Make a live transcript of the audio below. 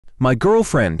My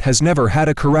girlfriend has never had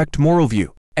a correct moral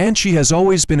view, and she has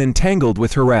always been entangled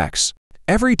with her ex.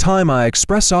 Every time I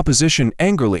express opposition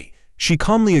angrily, she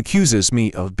calmly accuses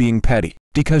me of being petty,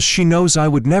 because she knows I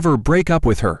would never break up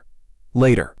with her.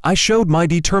 Later, I showed my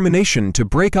determination to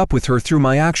break up with her through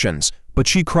my actions, but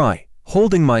she cried,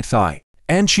 holding my thigh,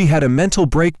 and she had a mental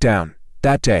breakdown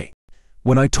that day.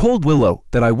 When I told Willow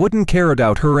that I wouldn't care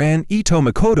about her and Ito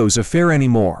Makoto's affair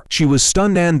anymore, she was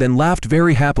stunned and then laughed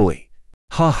very happily.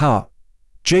 Ha ha.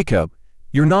 Jacob,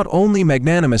 you're not only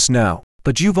magnanimous now,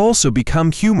 but you've also become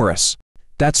humorous.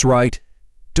 That's right.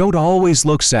 Don't always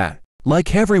look sad.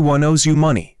 Like everyone owes you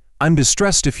money. I'm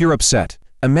distressed if you're upset.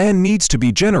 A man needs to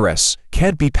be generous,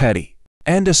 can't be petty,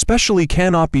 and especially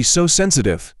cannot be so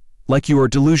sensitive. Like you are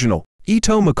delusional.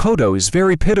 Ito Makoto is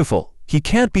very pitiful. He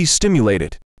can't be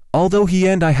stimulated. Although he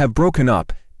and I have broken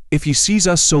up, if he sees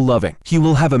us so loving, he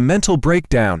will have a mental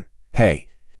breakdown. Hey,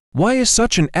 why is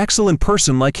such an excellent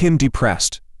person like him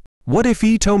depressed? What if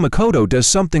Ito Makoto does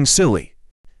something silly?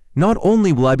 Not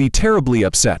only will I be terribly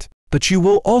upset, but you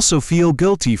will also feel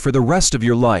guilty for the rest of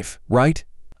your life, right?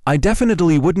 I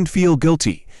definitely wouldn't feel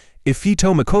guilty if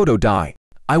Ito Makoto died.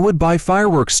 I would buy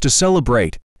fireworks to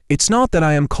celebrate. It's not that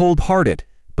I am cold-hearted,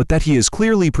 but that he is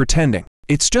clearly pretending.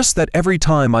 It's just that every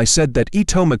time I said that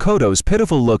Ito Makoto's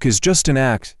pitiful look is just an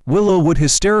act, Willow would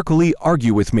hysterically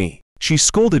argue with me. She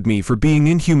scolded me for being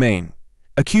inhumane,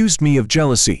 accused me of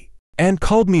jealousy, and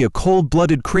called me a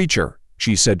cold-blooded creature.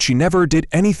 She said she never did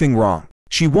anything wrong.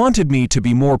 She wanted me to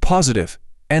be more positive,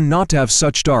 and not to have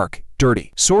such dark,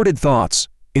 dirty, sordid thoughts.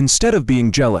 Instead of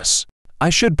being jealous, I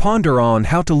should ponder on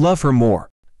how to love her more.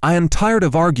 I am tired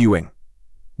of arguing.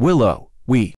 Willow,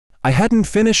 I hadn't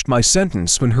finished my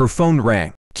sentence when her phone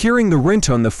rang. Hearing the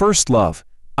ringtone, the first love,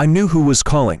 I knew who was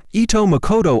calling. Ito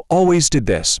Makoto always did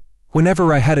this.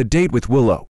 Whenever I had a date with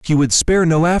Willow, he would spare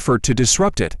no effort to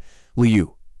disrupt it.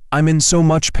 Liu, I'm in so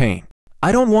much pain.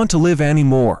 I don't want to live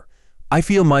anymore. I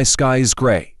feel my sky is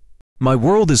gray. My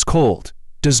world is cold.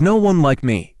 Does no one like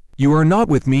me? You are not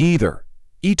with me either.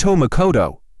 Ito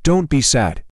Makoto, don't be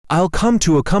sad. I'll come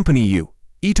to accompany you.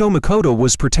 Ito Makoto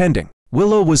was pretending.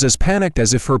 Willow was as panicked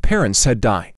as if her parents had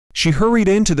died. She hurried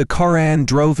into the car and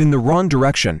drove in the wrong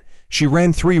direction. She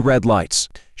ran 3 red lights.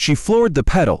 She floored the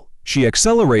pedal. She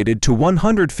accelerated to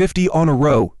 150 on a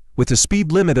row, with a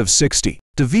speed limit of 60.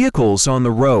 The vehicles on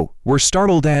the row were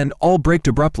startled and all braked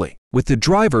abruptly, with the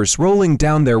drivers rolling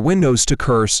down their windows to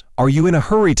curse, "Are you in a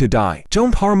hurry to die?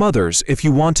 Don't harm others if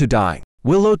you want to die."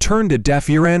 Willow turned a deaf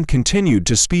ear and continued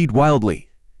to speed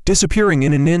wildly, disappearing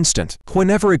in an instant.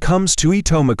 Whenever it comes to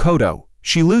Ito Makoto,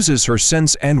 she loses her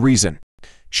sense and reason.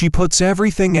 She puts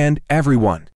everything and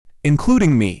everyone,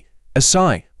 including me,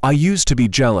 aside. I used to be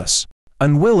jealous,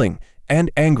 unwilling,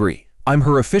 and angry. I'm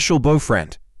her official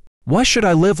boyfriend. Why should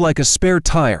I live like a spare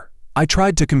tire? I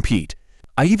tried to compete.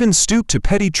 I even stooped to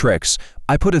petty tricks.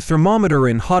 I put a thermometer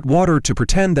in hot water to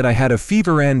pretend that I had a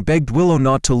fever and begged Willow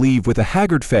not to leave with a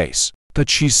haggard face. But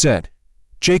she said,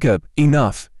 "Jacob,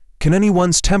 enough. Can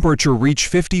anyone's temperature reach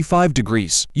 55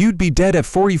 degrees? You'd be dead at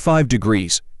 45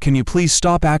 degrees. Can you please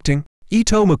stop acting?"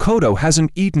 Ito Makoto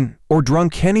hasn't eaten or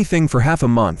drunk anything for half a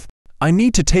month. I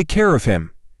need to take care of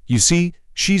him. You see,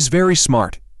 she's very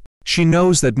smart. She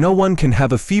knows that no one can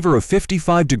have a fever of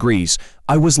 55 degrees.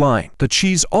 I was lying. But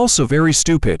she's also very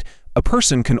stupid. A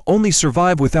person can only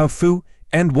survive without food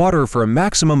and water for a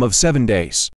maximum of 7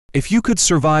 days. If you could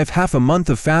survive half a month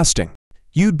of fasting,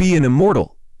 you'd be an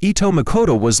immortal. Ito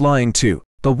Makoto was lying too.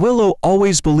 But Willow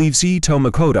always believes Ito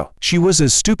Makoto. She was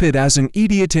as stupid as an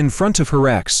idiot in front of her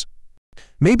ex.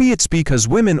 Maybe it's because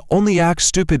women only act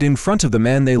stupid in front of the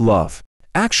man they love.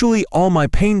 Actually, all my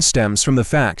pain stems from the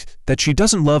fact that she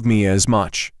doesn't love me as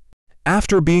much.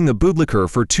 After being a bootlicker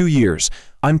for 2 years,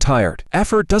 I'm tired.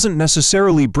 Effort doesn't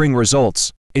necessarily bring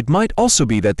results. It might also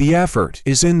be that the effort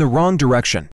is in the wrong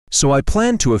direction. So I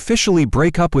plan to officially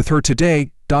break up with her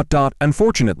today.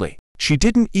 Unfortunately, she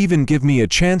didn't even give me a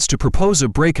chance to propose a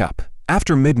breakup.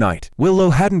 After midnight, Willow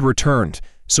hadn't returned,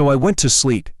 so I went to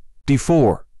sleep.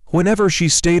 D4. Whenever she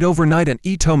stayed overnight at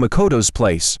Ito Makoto's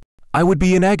place, I would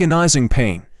be in agonizing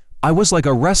pain. I was like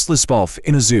a restless wolf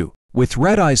in a zoo, with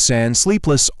red eyes and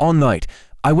sleepless all night.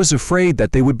 I was afraid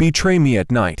that they would betray me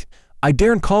at night. I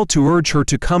daren't call to urge her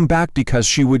to come back because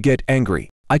she would get angry.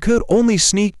 I could only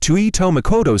sneak to Ito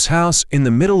Makoto's house in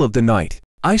the middle of the night.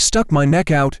 I stuck my neck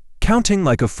out, counting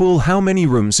like a fool how many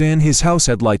rooms in his house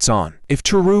had lights on. If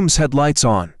 2 rooms had lights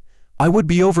on, I would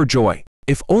be overjoyed.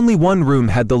 If only 1 room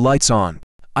had the lights on,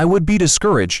 I would be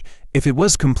discouraged. If it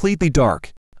was completely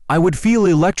dark, I would feel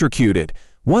electrocuted.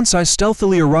 Once I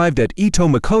stealthily arrived at Ito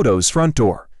Makoto's front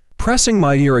door, pressing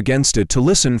my ear against it to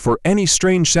listen for any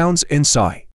strange sounds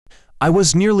inside. I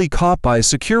was nearly caught by a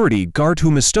security guard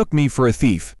who mistook me for a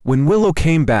thief. When Willow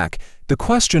came back, the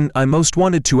question I most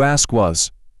wanted to ask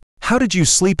was, "How did you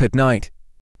sleep at night?"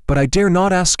 But I dare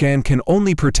not ask and can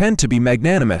only pretend to be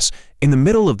magnanimous. In the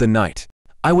middle of the night,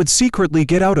 I would secretly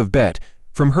get out of bed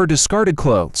from her discarded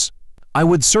clothes. I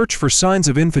would search for signs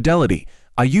of infidelity.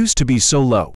 I used to be so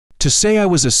low. To say I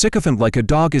was a sycophant like a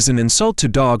dog is an insult to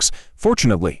dogs.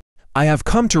 Fortunately, I have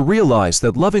come to realize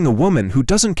that loving a woman who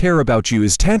doesn't care about you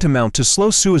is tantamount to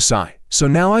slow suicide. So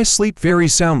now I sleep very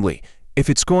soundly. If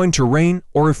it's going to rain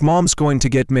or if mom's going to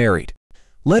get married,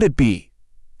 let it be.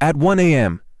 At 1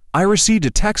 a.m., I received a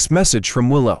text message from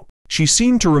Willow. She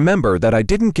seemed to remember that I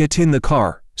didn't get in the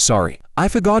car. "Sorry, I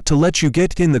forgot to let you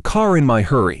get in the car in my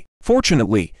hurry.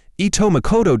 Fortunately, Ito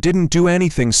Makoto didn't do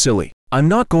anything silly. I'm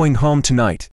not going home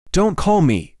tonight. Don't call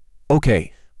me.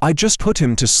 Okay, I just put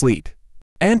him to sleep.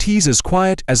 And he's as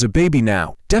quiet as a baby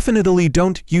now. Definitely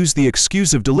don't use the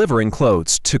excuse of delivering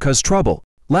clothes to cause trouble.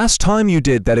 Last time you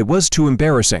did that it was too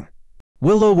embarrassing."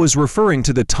 Willow was referring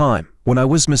to the time when I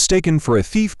was mistaken for a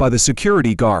thief by the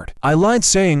security guard. I lied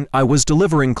saying I was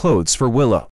delivering clothes for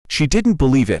Willow. She didn't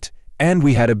believe it, and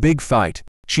we had a big fight.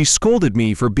 She scolded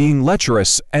me for being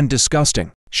lecherous and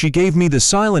disgusting. She gave me the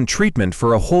silent treatment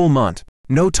for a whole month.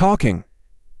 No talking,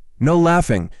 no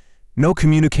laughing, no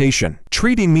communication,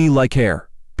 treating me like air.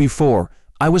 Before,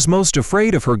 I was most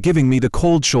afraid of her giving me the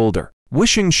cold shoulder,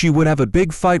 wishing she would have a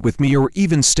big fight with me or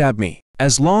even stab me.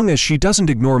 As long as she doesn't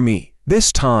ignore me.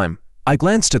 This time, I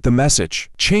glanced at the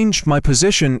message, changed my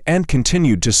position and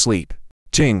continued to sleep.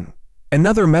 Ting.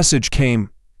 Another message came.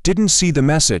 Didn't see the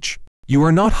message. "You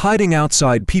are not hiding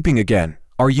outside peeping again,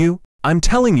 are you? I'm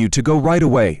telling you to go right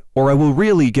away, or I will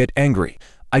really get angry."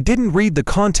 I didn't read the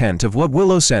content of what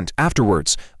Willow sent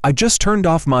afterwards. I just turned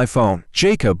off my phone.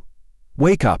 "Jacob,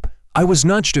 wake up." I was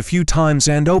nudged a few times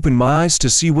and opened my eyes to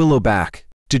see Willow back.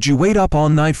 "Did you wait up all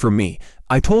night for me?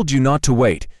 I told you not to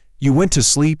wait. You went to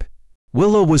sleep?"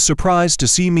 Willow was surprised to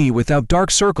see me without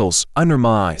dark circles under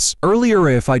my eyes. Earlier,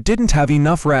 if I didn't have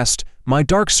enough rest, my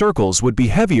dark circles would be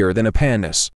heavier than a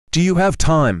pandas. "Do you have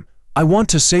time? I want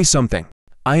to say something."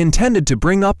 I intended to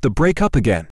bring up the breakup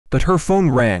again, but her phone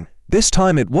rang. This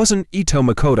time it wasn't Ito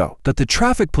Makoto, but the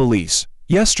traffic police.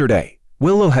 Yesterday,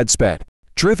 Willow had sped,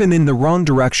 driven in the wrong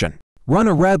direction, run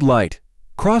a red light,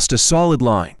 crossed a solid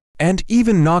line, and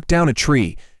even knocked down a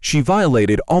tree. She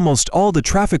violated almost all the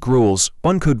traffic rules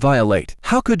one could violate.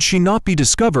 How could she not be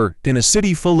discovered in a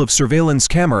city full of surveillance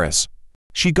cameras?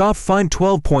 She got fined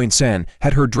 12 points and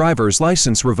had her driver's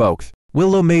license revoked.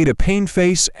 Willow made a pained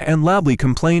face and loudly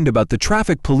complained about the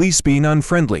traffic police being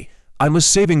unfriendly. I was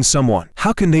saving someone.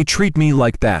 How can they treat me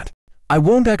like that? I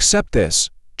won't accept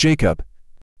this. Jacob,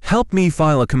 help me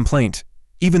file a complaint.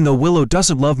 Even though Willow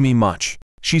doesn't love me much,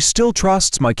 she still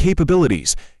trusts my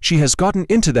capabilities. She has gotten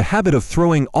into the habit of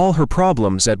throwing all her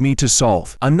problems at me to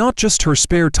solve. I'm not just her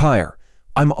spare tire.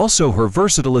 I'm also her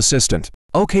versatile assistant.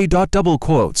 Okay. Double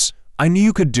quotes. I knew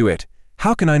you could do it.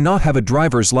 How can I not have a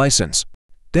driver's license?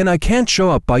 Then I can't show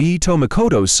up by Ito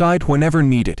Makoto's side whenever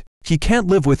needed. He can't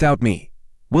live without me.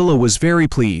 Willow was very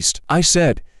pleased. I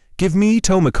said, give me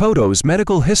Ito Makoto's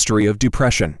medical history of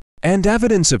depression and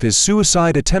evidence of his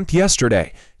suicide attempt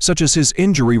yesterday, such as his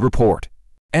injury report,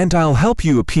 and I'll help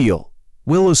you appeal.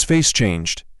 Willow's face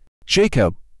changed.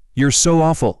 Jacob, you're so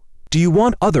awful. Do you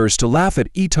want others to laugh at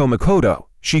Ito Makoto?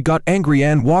 She got angry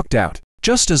and walked out.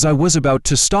 Just as I was about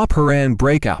to stop her and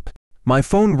break up, my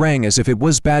phone rang as if it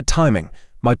was bad timing.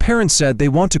 My parents said they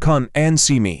want to come and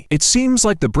see me. It seems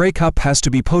like the breakup has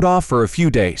to be put off for a few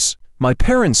days. My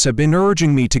parents have been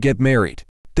urging me to get married.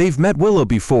 They've met Willow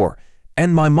before,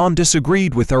 and my mom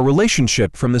disagreed with our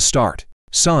relationship from the start.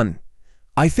 Son,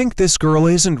 I think this girl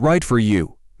isn't right for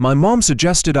you. My mom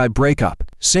suggested I break up,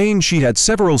 saying she had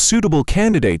several suitable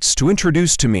candidates to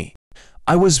introduce to me.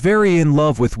 I was very in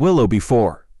love with Willow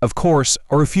before. Of course,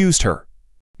 I refused her.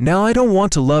 Now I don't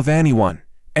want to love anyone,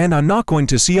 and I'm not going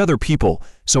to see other people,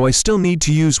 so I still need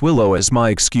to use Willow as my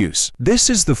excuse. This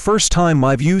is the first time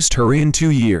I've used her in 2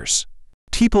 years.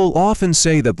 People often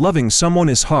say that loving someone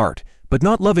is hard, but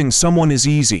not loving someone is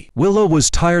easy. Willow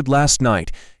was tired last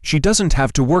night. She doesn't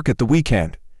have to work at the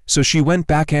weekend, so she went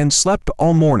back and slept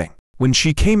all morning. When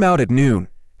she came out at noon,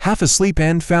 half asleep,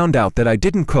 and found out that I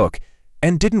didn't cook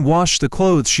and didn't wash the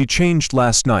clothes she changed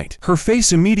last night, her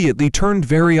face immediately turned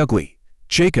very ugly.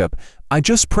 Jacob, I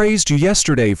just praised you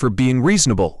yesterday for being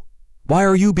reasonable. Why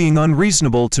are you being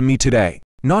unreasonable to me today?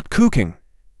 Not cooking,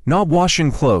 not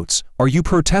washing clothes. Are you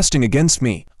protesting against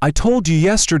me? I told you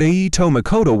yesterday Ito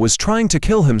Makoto was trying to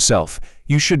kill himself.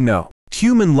 You should know.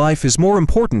 Human life is more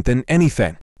important than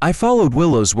anything. I followed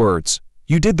Willow's words.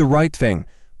 You did the right thing.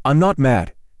 I'm not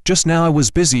mad. Just now I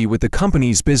was busy with the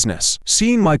company's business.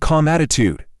 Seeing my calm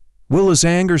attitude, Willow's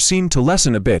anger seemed to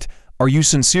lessen a bit. Are you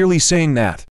sincerely saying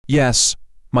that? Yes.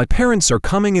 My parents are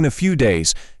coming in a few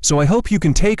days, so I hope you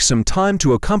can take some time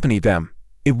to accompany them.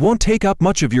 It won't take up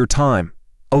much of your time.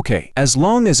 Okay, as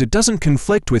long as it doesn't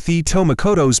conflict with Ito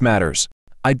Makoto's matters.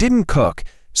 I didn't cook,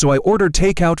 so I ordered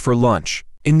takeout for lunch.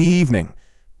 In the evening,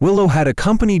 Willow had a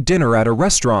company dinner at a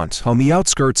restaurant on the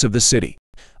outskirts of the city.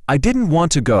 I didn't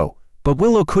want to go, but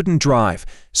Willow couldn't drive,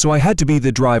 so I had to be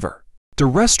the driver. The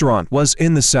restaurant was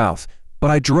in the south, but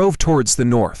I drove towards the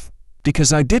north,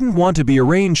 because I didn't want to be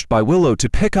arranged by Willow to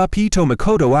pick up Ito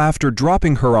Makoto after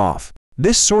dropping her off.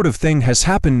 This sort of thing has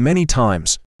happened many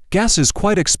times. Gas is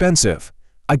quite expensive.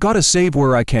 I gotta save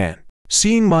where I can.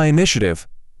 Seeing my initiative,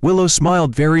 Willow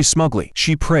smiled very smugly.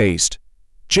 She praised,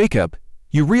 "Jacob,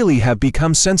 you really have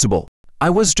become sensible. I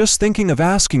was just thinking of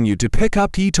asking you to pick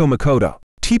up Ito Makoto.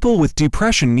 People with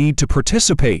depression need to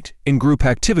participate in group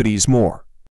activities more."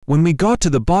 When we got to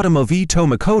the bottom of Ito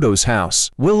Makoto's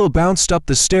house, Willow bounced up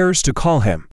the stairs to call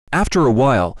him. After a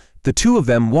while, the two of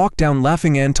them walked down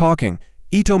laughing and talking.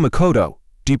 Ito Makoto,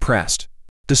 depressed.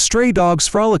 The stray dogs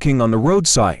frolicking on the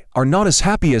roadside are not as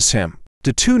happy as him.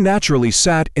 The two naturally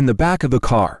sat in the back of the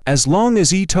car. As long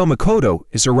as Ito Makoto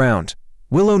is around,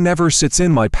 Willow never sits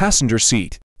in my passenger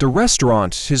seat. The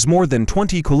restaurant is more than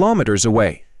 20 kilometers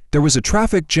away. There was a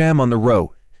traffic jam on the road,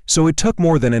 so it took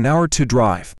more than an hour to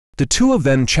drive. The two of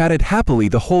them chatted happily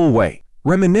the whole way,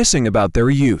 reminiscing about their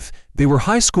youth. They were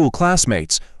high school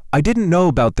classmates. I didn't know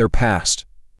about their past.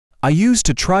 I used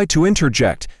to try to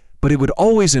interject, but it would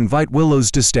always invite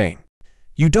Willow's disdain.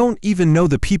 "You don't even know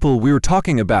the people we were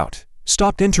talking about.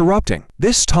 Stopped interrupting."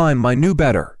 This time I knew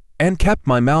better, and kept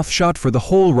my mouth shut for the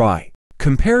whole ride.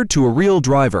 Compared to a real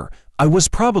driver, I was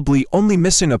probably only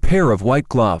missing a pair of white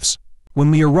gloves.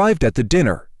 When we arrived at the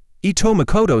dinner, Ito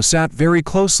Makoto sat very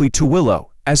closely to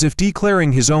Willow, as if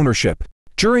declaring his ownership.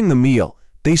 During the meal,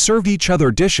 they served each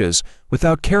other dishes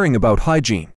without caring about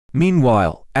hygiene.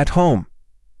 Meanwhile, at home,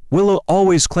 Willow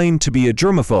always claimed to be a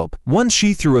germaphobe. Once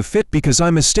she threw a fit because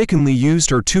I mistakenly used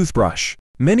her toothbrush.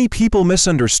 Many people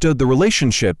misunderstood the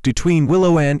relationship between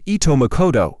Willow and Ito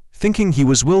Makoto, thinking he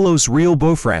was Willow's real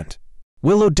boyfriend.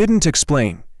 Willow didn't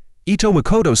explain. Ito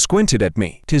Makoto squinted at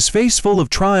me, his face full of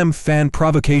triumph and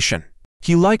provocation.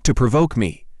 He liked to provoke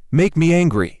me, make me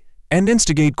angry, and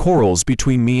instigate quarrels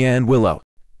between me and Willow.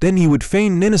 Then he would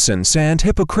feign innocence and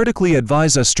hypocritically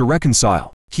advise us to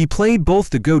reconcile. He played both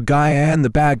the good guy and the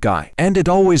bad guy, and it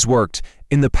always worked.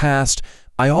 In the past,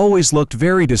 I always looked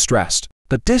very distressed,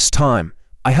 but this time,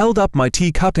 I held up my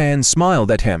teacup and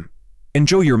smiled at him.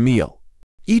 "Enjoy your meal."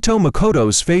 Ito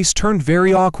Makoto's face turned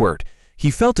very awkward. He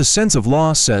felt a sense of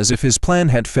loss as if his plan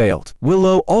had failed.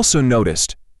 Willow also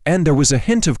noticed, and there was a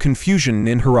hint of confusion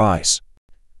in her eyes.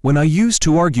 When I used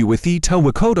to argue with Ito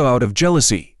Makoto out of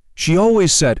jealousy, she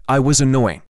always said I was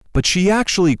annoying, but she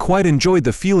actually quite enjoyed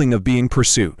the feeling of being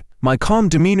pursued. My calm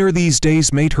demeanor these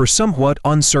days made her somewhat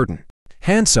uncertain.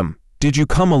 "Handsome, did you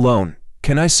come alone?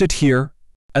 Can I sit here?"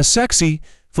 A sexy,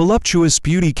 voluptuous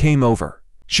beauty came over.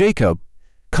 "Jacob,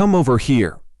 come over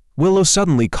here." Willow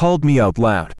suddenly called me out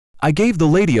loud. I gave the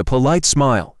lady a polite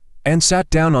smile, and sat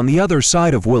down on the other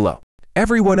side of Willow.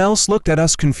 Everyone else looked at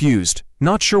us confused,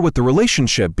 not sure what the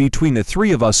relationship between the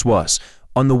three of us was.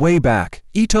 On the way back,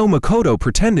 Ito Makoto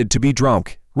pretended to be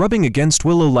drunk, rubbing against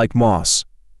Willow like moss.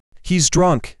 "He's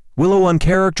drunk," Willow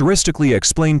uncharacteristically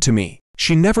explained to me.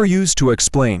 She never used to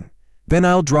explain. "Then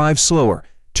I'll drive slower,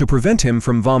 to prevent him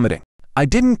from vomiting." I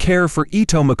didn't care for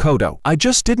Ito Makoto. I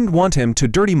just didn't want him to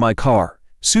dirty my car.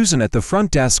 "Susan at the front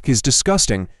desk is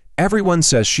disgusting. Everyone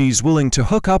says she's willing to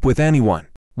hook up with anyone."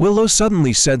 Willow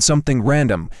suddenly said something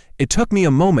random. It took me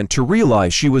a moment to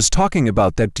realize she was talking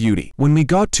about that beauty. When we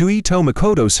got to Ito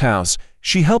Makoto's house,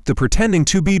 she helped the pretending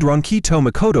to be drunk Ito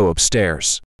Makoto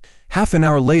upstairs. Half an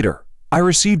hour later, I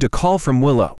received a call from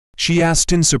Willow. She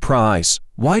asked in surprise,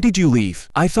 "Why did you leave?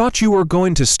 I thought you were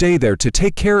going to stay there to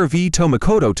take care of Ito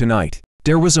Makoto tonight."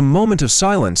 There was a moment of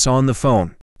silence on the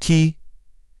phone. He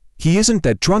isn't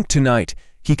that drunk tonight.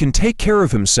 He can take care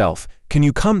of himself. Can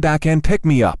you come back and pick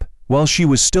me up?" While she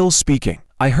was still speaking,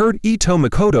 I heard Ito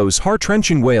Makoto's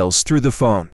heart-wrenching wails through the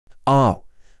phone. "Oh,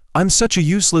 I'm such a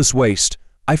useless waste.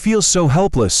 I feel so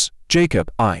helpless, Jacob."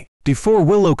 Before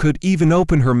Willow could even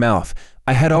open her mouth,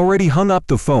 I had already hung up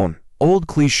the phone. Old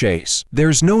cliches.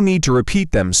 There's no need to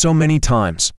repeat them so many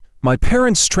times. My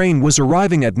parents' train was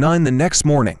arriving at 9 the next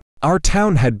morning. Our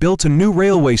town had built a new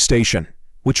railway station,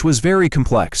 which was very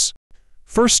complex.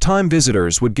 First-time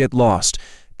visitors would get lost.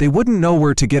 They wouldn't know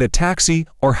where to get a taxi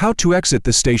or how to exit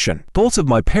the station. Both of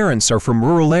my parents are from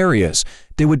rural areas.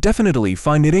 They would definitely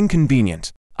find it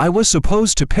inconvenient. I was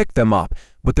supposed to pick them up,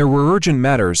 but there were urgent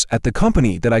matters at the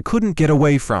company that I couldn't get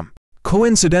away from.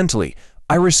 Coincidentally,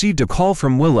 I received a call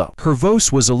from Willow. Her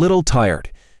voice was a little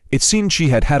tired. It seemed she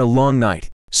had had a long night.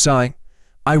 Sigh.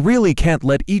 I really can't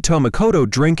let Ito Makoto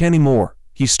drink anymore.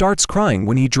 He starts crying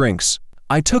when he drinks.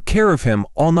 I took care of him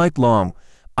all night long.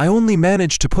 I only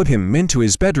managed to put him into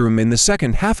his bedroom in the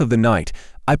second half of the night.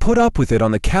 I put up with it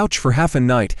on the couch for half a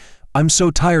night. I'm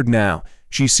so tired now.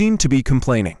 She seemed to be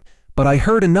complaining. But I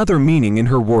heard another meaning in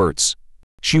her words.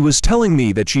 She was telling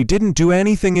me that she didn't do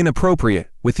anything inappropriate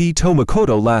with Ito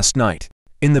Makoto last night.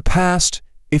 In the past,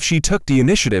 if she took the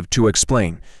initiative to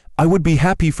explain, I would be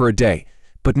happy for a day.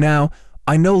 But now,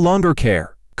 I no longer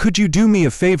care. Could you do me a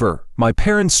favor? My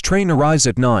parents' train arrives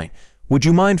at 9. Would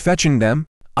you mind fetching them?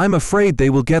 I'm afraid they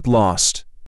will get lost.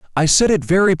 I said it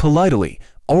very politely,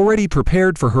 already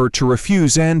prepared for her to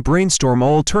refuse and brainstorm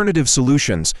alternative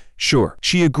solutions. Sure.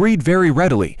 She agreed very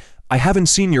readily. I haven't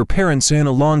seen your parents in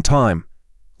a long time.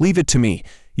 Leave it to me.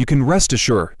 You can rest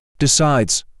assured.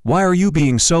 Besides, why are you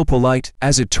being so polite?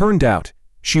 As it turned out,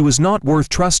 she was not worth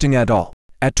trusting at all.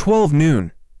 At 12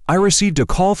 noon, I received a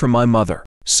call from my mother.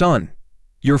 Son,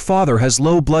 your father has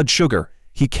low blood sugar.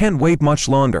 He can't wait much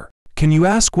longer. Can you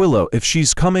ask Willow if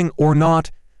she's coming or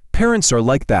not? Parents are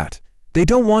like that. They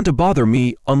don't want to bother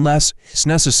me unless it's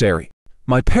necessary.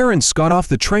 My parents got off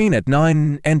the train at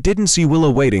 9 and didn't see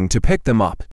Willow waiting to pick them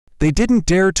up. They didn't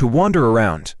dare to wander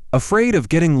around, afraid of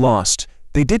getting lost.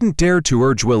 They didn't dare to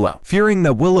urge Willow, fearing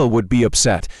that Willow would be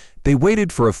upset. They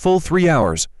waited for a full 3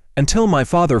 hours, until my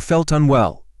father felt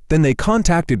unwell. Then they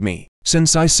contacted me.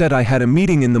 Since I said I had a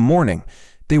meeting in the morning,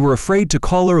 they were afraid to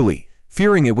call early,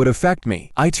 fearing it would affect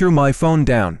me. I threw my phone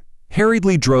down,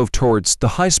 hurriedly drove towards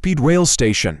the high-speed rail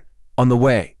station. On the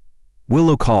way,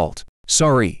 Willow called.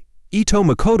 Sorry, Ito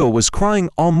Makoto was crying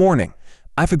all morning.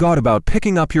 I forgot about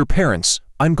picking up your parents.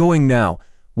 I'm going now.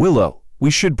 Willow,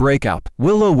 we should break up.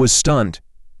 Willow was stunned.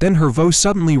 Then her voice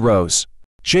suddenly rose.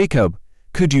 Jacob,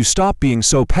 could you stop being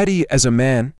so petty as a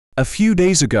man? A few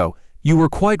days ago, you were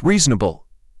quite reasonable.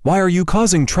 Why are you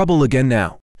causing trouble again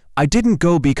now? I didn't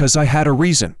go because I had a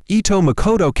reason. Ito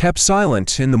Makoto kept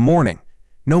silent in the morning.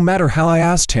 No matter how I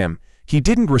asked him, he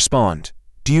didn't respond.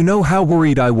 Do you know how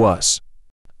worried I was?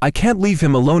 I can't leave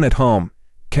him alone at home,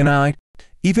 can I?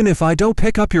 Even if I don't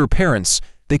pick up your parents,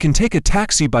 they can take a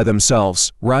taxi by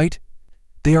themselves, right?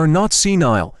 They are not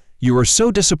senile. You are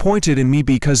so disappointed in me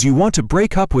because you want to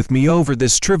break up with me over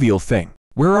this trivial thing.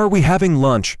 Where are we having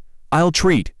lunch? I'll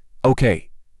treat. Okay.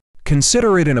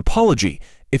 Consider it an apology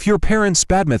if your parents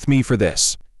badmouth me for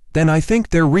this. Then I think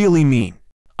they're really mean.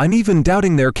 I'm even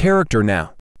doubting their character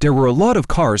now. There were a lot of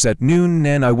cars at noon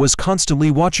and I was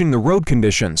constantly watching the road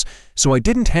conditions, so I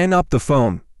didn't hang up the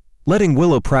phone, letting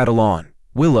Willow prattle on.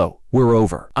 Willow, we're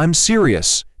over. I'm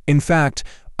serious. In fact,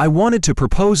 I wanted to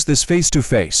propose this face to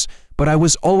face, but I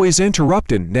was always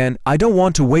interrupted and I don't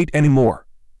want to wait anymore.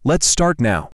 Let's start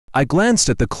now. I glanced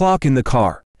at the clock in the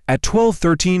car. At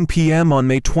 12:13 p.m. on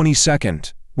May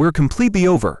 22nd, we're completely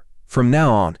over. From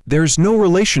now on, there's no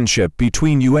relationship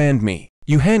between you and me.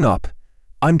 You hang up.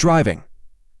 I'm driving.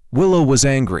 Willow was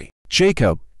angry.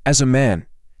 Jacob, as a man,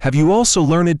 have you also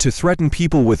learned to threaten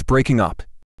people with breaking up?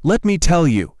 Let me tell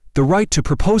you, the right to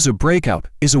propose a breakup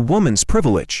is a woman's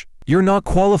privilege. You're not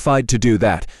qualified to do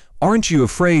that. Aren't you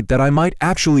afraid that I might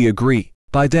actually agree?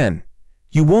 By then,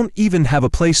 you won't even have a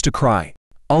place to cry.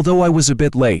 Although I was a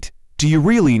bit late, do you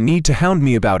really need to hound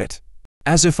me about it?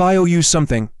 As if I owe you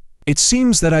something. It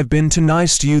seems that I've been too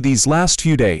nice to you these last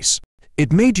few days.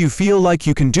 It made you feel like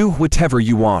you can do whatever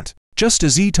you want. Just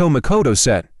as Ito Makoto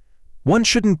said, one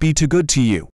shouldn't be too good to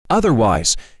you.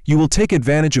 Otherwise, you will take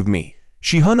advantage of me.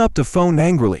 She hung up the phone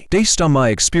angrily. Based on my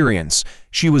experience,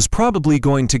 she was probably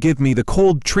going to give me the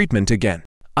cold treatment again.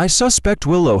 I suspect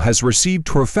Willow has received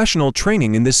professional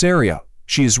training in this area.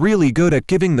 She is really good at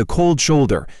giving the cold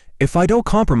shoulder. If I don't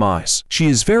compromise, she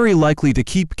is very likely to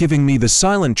keep giving me the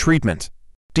silent treatment.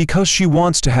 Because she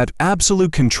wants to have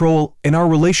absolute control in our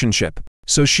relationship.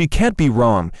 So she can't be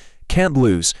wrong, can't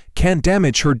lose, can't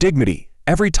damage her dignity.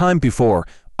 Every time before,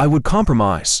 I would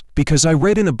compromise, because I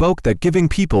read in a book that giving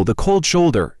people the cold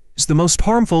shoulder is the most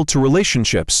harmful to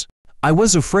relationships. I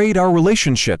was afraid our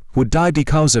relationship would die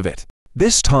because of it.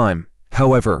 This time,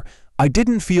 however, I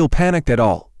didn't feel panicked at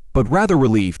all, but rather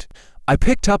relieved. I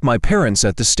picked up my parents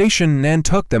at the station and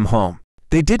took them home.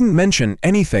 They didn't mention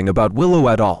anything about Willow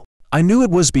at all. I knew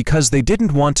it was because they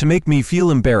didn't want to make me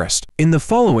feel embarrassed. In the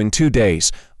following 2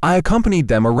 days, I accompanied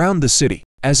them around the city.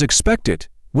 As expected,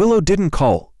 Willow didn't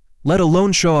call, let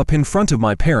alone show up in front of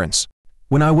my parents.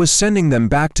 When I was sending them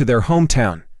back to their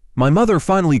hometown, my mother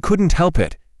finally couldn't help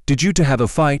it. Did you two have a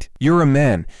fight? You're a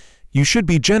man. You should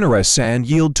be generous and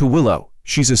yield to Willow.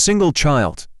 She's a single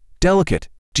child. Delicate.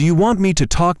 Do you want me to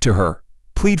talk to her?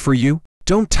 Plead for you?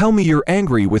 Don't tell me you're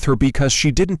angry with her because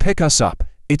she didn't pick us up.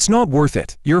 It's not worth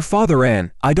it. Your father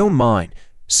and I don't mind.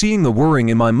 Seeing the worrying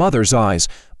in my mother's eyes,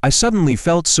 I suddenly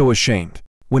felt so ashamed.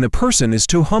 When a person is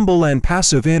too humble and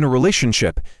passive in a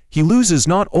relationship, he loses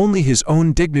not only his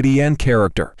own dignity and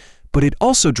character, but it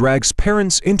also drags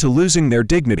parents into losing their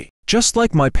dignity. Just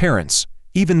like my parents,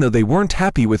 even though they weren't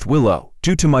happy with Willow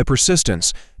due to my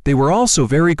persistence, they were also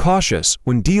very cautious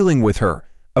when dealing with her,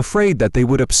 afraid that they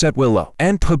would upset Willow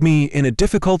and put me in a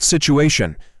difficult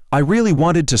situation. I really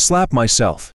wanted to slap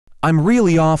myself. I'm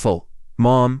really awful.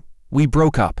 Mom, we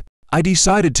broke up. I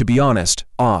decided to be honest.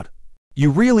 Odd.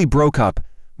 You really broke up?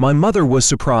 My mother was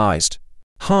surprised.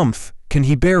 Humph, can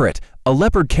he bear it? A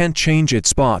leopard can't change its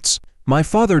spots. My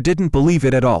father didn't believe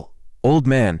it at all. Old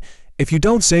man, if you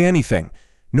don't say anything,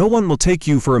 no one will take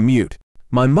you for a mute.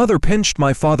 My mother pinched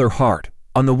my father hard.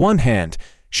 On the one hand,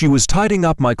 she was tidying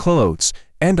up my clothes,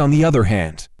 and on the other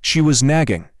hand, she was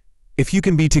nagging. If you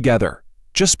can be together,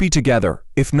 just be together.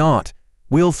 If not,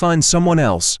 we'll find someone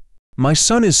else. My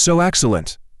son is so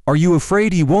excellent. Are you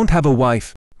afraid he won't have a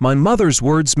wife? My mother's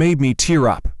words made me tear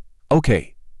up.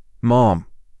 Okay, Mom,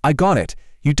 I got it.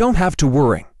 You don't have to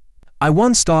worry. I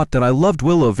once thought that I loved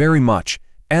Willow very much,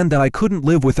 and that I couldn't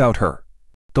live without her.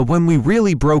 But when we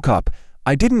really broke up,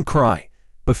 I didn't cry,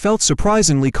 but felt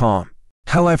surprisingly calm.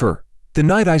 However, the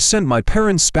night I sent my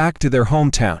parents back to their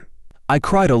hometown, I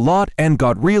cried a lot and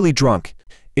got really drunk.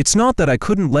 It's not that I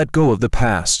couldn't let go of the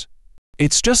past.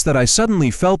 It's just that I suddenly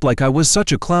felt like I was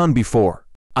such a clown before.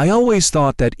 I always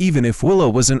thought that even if Willow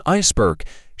was an iceberg,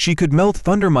 she could melt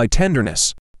under my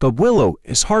tenderness. But Willow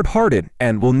is hard-hearted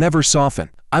and will never soften.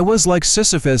 I was like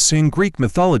Sisyphus in Greek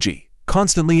mythology,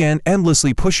 constantly and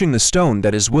endlessly pushing the stone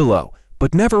that is Willow,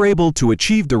 but never able to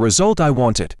achieve the result I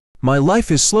wanted. My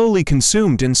life is slowly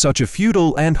consumed in such a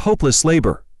futile and hopeless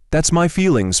labor. That's my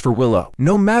feelings for Willow.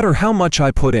 No matter how much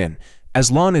I put in,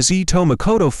 as long as Ito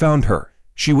Makoto found her,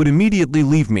 she would immediately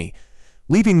leave me,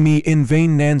 leaving me in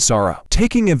vain and sorrow.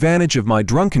 Taking advantage of my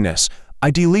drunkenness,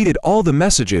 I deleted all the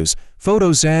messages,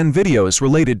 photos and videos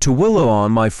related to Willow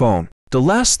on my phone. The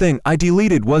last thing I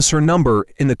deleted was her number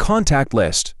in the contact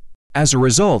list. As a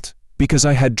result, because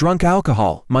I had drunk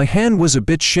alcohol, my hand was a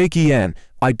bit shaky and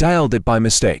I dialed it by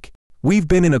mistake. We've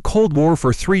been in a cold war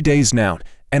for 3 days now,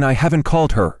 and I haven't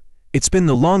called her. It's been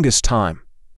the longest time.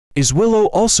 Is Willow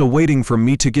also waiting for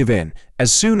me to give in?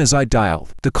 As soon as I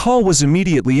dialed, the call was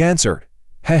immediately answered.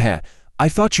 Heh, I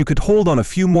thought you could hold on a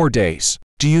few more days.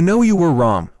 Do you know you were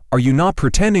wrong? Are you not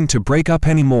pretending to break up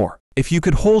anymore? If you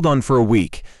could hold on for a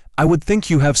week, I would think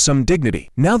you have some dignity.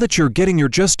 Now that you're getting your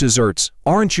just desserts,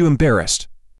 aren't you embarrassed?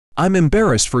 I'm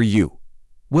embarrassed for you.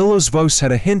 Willow's voice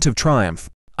had a hint of triumph.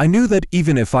 I knew that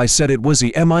even if I said it was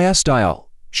a MIS dial,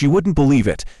 she wouldn't believe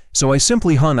it, so I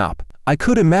simply hung up. I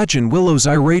could imagine Willow's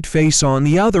irate face on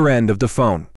the other end of the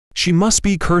phone. She must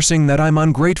be cursing that I'm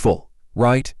ungrateful,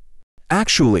 right?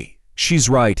 Actually, she's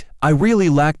right. I really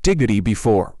lacked dignity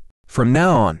before. From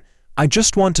now on, I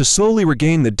just want to slowly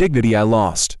regain the dignity I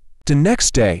lost. The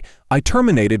next day, I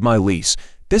terminated my lease.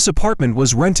 This apartment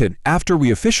was rented after we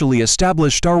officially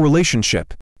established our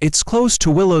relationship. It's close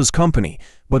to Willow's company,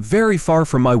 but very far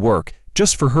from my work,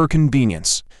 just for her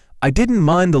convenience. I didn't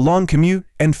mind the long commute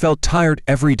and felt tired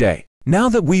every day. Now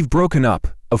that we've broken up,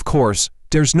 of course,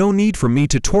 there's no need for me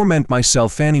to torment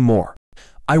myself anymore.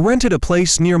 I rented a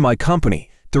place near my company.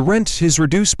 The rent is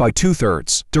reduced by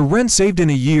 2/3. The rent saved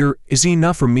in a year is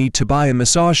enough for me to buy a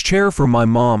massage chair for my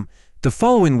mom. The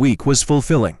following week was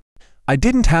fulfilling. I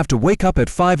didn't have to wake up at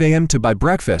 5 a.m. to buy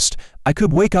breakfast. I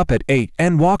could wake up at 8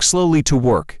 and walk slowly to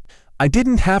work. I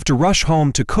didn't have to rush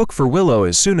home to cook for Willow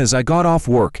as soon as I got off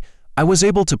work. I was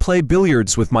able to play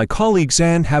billiards with my colleagues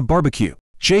and have barbecue.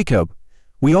 Jacob,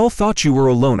 we all thought you were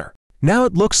a loner. Now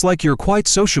it looks like you're quite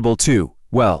sociable too.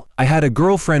 Well, I had a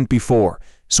girlfriend before,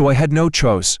 so I had no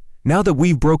choice. Now that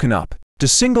we've broken up, the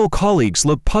single colleagues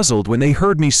looked puzzled when they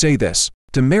heard me say this.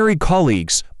 The married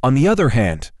colleagues, on the other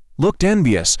hand, looked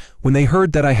envious when they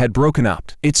heard that I had broken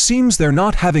up. It seems they're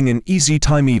not having an easy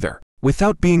time either.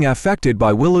 Without being affected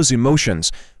by Willow's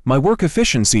emotions, my work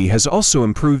efficiency has also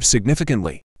improved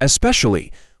significantly.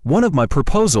 Especially, one of my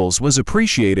proposals was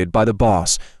appreciated by the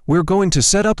boss. We're going to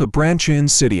set up a branch in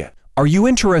Cydia. Are you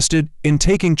interested in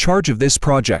taking charge of this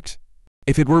project?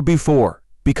 If it were before,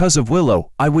 because of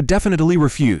Willow, I would definitely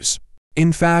refuse.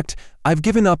 In fact, I've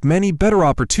given up many better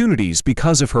opportunities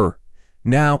because of her.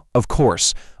 Now, of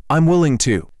course, I'm willing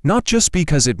to, not just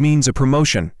because it means a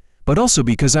promotion, but also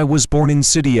because I was born in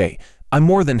Cydia. I'm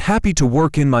more than happy to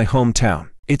work in my hometown.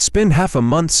 It's been half a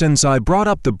month since I brought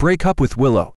up the breakup with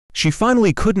Willow. She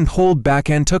finally couldn't hold back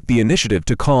and took the initiative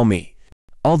to call me.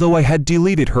 Although I had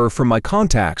deleted her from my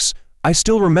contacts, I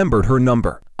still remembered her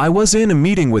number. I was in a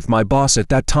meeting with my boss at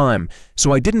that time,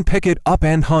 so I didn't pick it up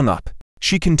and hung up.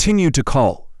 She continued to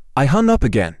call. I hung up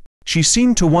again. She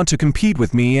seemed to want to compete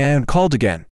with me and called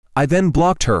again. I then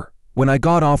blocked her. When I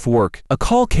got off work, a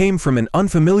call came from an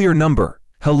unfamiliar number.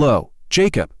 "Hello,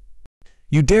 Jacob.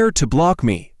 You dared to block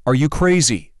me. Are you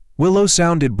crazy?" Willow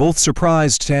sounded both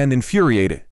surprised and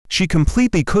infuriated. She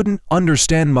completely couldn't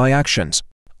understand my actions.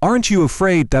 "Aren't you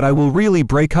afraid that I will really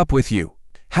break up with you?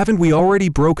 Haven't we already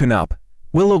broken up?"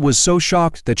 Willow was so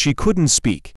shocked that she couldn't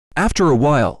speak. After a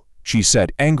while, she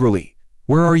said angrily,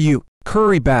 "Where are you?"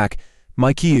 "Hurry back.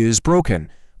 My key is broken.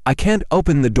 I can't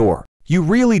open the door." "You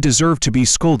really deserve to be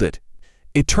scolded."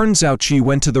 It turns out she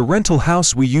went to the rental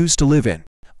house we used to live in.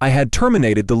 I had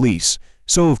terminated the lease,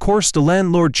 so of course the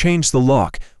landlord changed the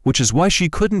lock, which is why she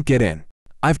couldn't get in.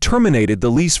 "I've terminated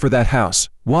the lease for that house."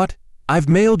 "What?" "I've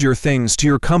mailed your things to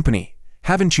your company.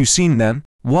 Haven't you seen them?"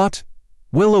 "What?"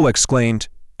 Willow exclaimed.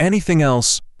 "Anything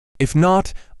else? If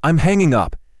not, I'm hanging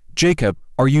up." "Jacob,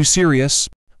 are you serious?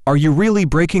 Are you really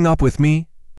breaking up with me?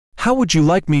 How would you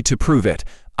like me to prove it?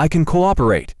 I can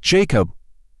cooperate." "Jacob,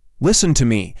 listen to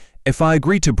me. If I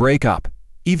agree to break up,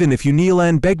 even if you kneel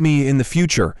and beg me in the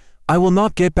future, I will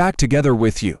not get back together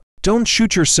with you." "Don't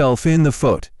shoot yourself in the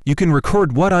foot. You can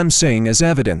record what I'm saying as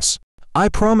evidence. I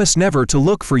promise never to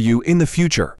look for you in the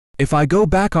future. If I go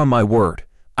back on my word,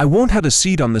 I won't have a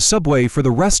seat on the subway for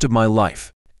the rest of my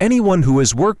life. Anyone who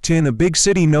has worked in a big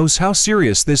city knows how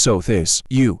serious this oath is."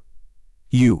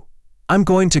 You. I'm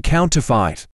going to count to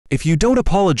 5. If you don't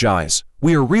apologize,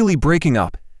 we are really breaking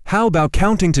up. How about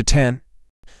counting to 10?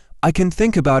 I can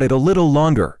think about it a little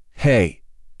longer. Hey.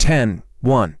 10,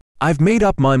 1. I've made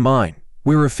up my mind.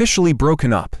 We're officially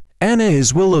broken up. Anna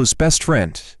is Willow's best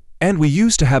friend, and we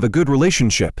used to have a good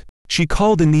relationship. She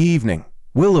called in the evening.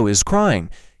 "Willow is crying.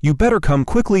 You better come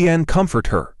quickly and comfort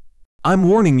her. I'm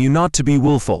warning you not to be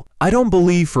willful. I don't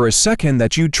believe for a second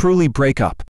that you'd truly break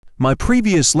up. My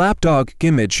previous lapdog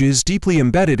image is deeply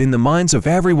embedded in the minds of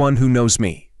everyone who knows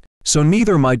me. So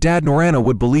neither my dad nor Anna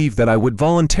would believe that I would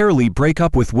voluntarily break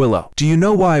up with Willow." "Do you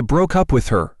know why I broke up with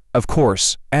her?" Of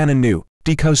course, Anna knew.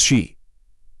 Because she,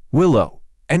 Willow,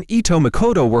 and Ito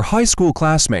Makoto were high school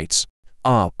classmates.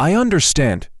 "Ah, I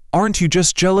understand. Aren't you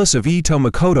just jealous of Ito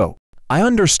Makoto? I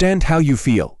understand how you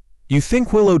feel. You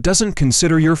think Willow doesn't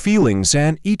consider your feelings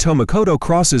and Ito Makoto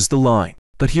crosses the line.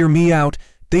 But hear me out.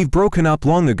 They've broken up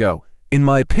long ago. In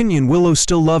my opinion, Willow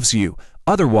still loves you.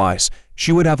 Otherwise,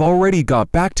 she would have already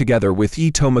got back together with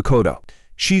Ito Makoto.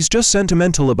 She's just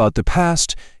sentimental about the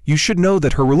past. You should know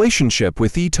that her relationship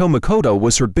with Ito Makoto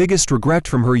was her biggest regret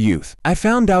from her youth." I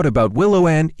found out about Willow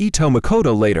and Ito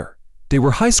Makoto later. They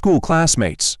were high school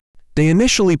classmates. They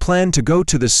initially planned to go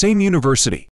to the same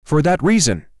university. For that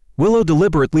reason, Willow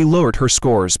deliberately lowered her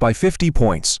scores by 50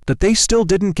 points, but they still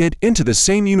didn't get into the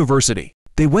same university.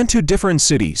 They went to different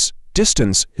cities.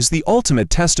 Distance is the ultimate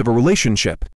test of a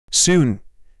relationship. Soon,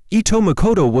 Ito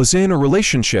Makoto was in a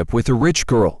relationship with a rich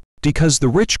girl. Because the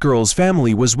rich girl's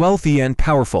family was wealthy and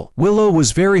powerful, Willow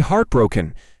was very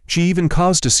heartbroken. She even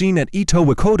caused a scene at Ito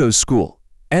Makoto's school,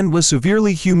 and was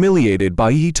severely humiliated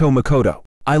by Ito Makoto.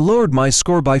 "I lowered my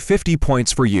score by 50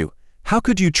 points for you. How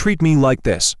could you treat me like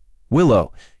this?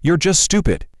 Willow, you're just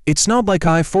stupid. It's not like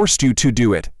I forced you to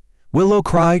do it." Willow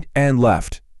cried and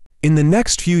left. In the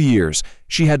next few years,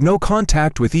 she had no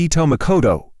contact with Ito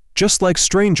Makoto. Just like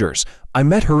strangers, I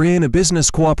met her in a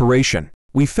business cooperation.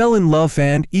 We fell in love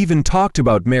and even talked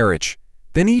about marriage.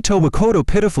 Then Ito Makoto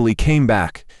pitifully came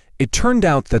back. It turned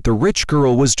out that the rich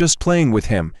girl was just playing with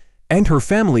him, and her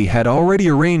family had already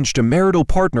arranged a marital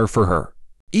partner for her.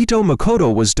 Ito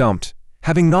Makoto was dumped.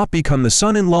 Having not become the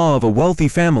son-in-law of a wealthy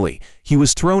family, he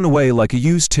was thrown away like a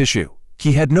used tissue.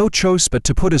 He had no choice but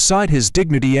to put aside his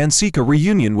dignity and seek a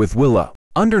reunion with Willow.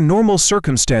 Under normal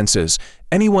circumstances,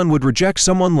 anyone would reject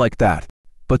someone like that.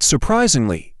 But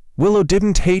surprisingly, Willow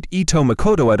didn't hate Ito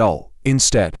Makoto at all.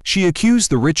 Instead, she accused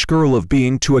the rich girl of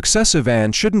being too excessive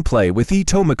and shouldn't play with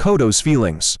Ito Makoto's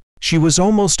feelings. She was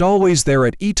almost always there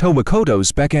at Ito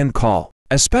Makoto's beck and call.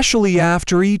 Especially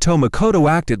after Ito Makoto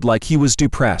acted like he was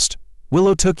depressed,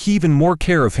 Willow took even more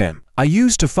care of him. I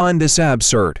used to find this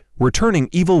absurd, returning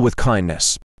evil with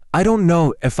kindness. I don't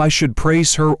know if I should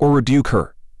praise her or rebuke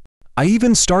her. I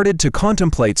even started to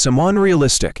contemplate some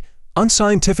unrealistic,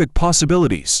 unscientific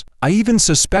possibilities. I even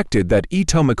suspected that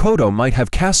Ito Makoto might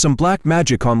have cast some black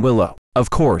magic on Willow. Of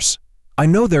course, I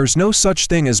know there's no such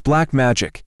thing as black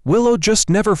magic. Willow just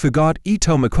never forgot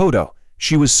Ito Makoto.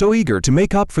 She was so eager to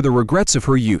make up for the regrets of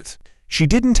her youth. She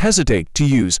didn't hesitate to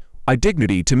use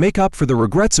dignity to make up for the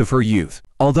regrets of her youth.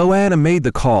 Although Anna made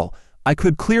the call, I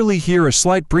could clearly hear a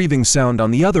slight breathing sound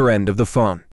on the other end of the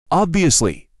phone.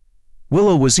 Obviously,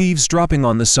 Willow was eavesdropping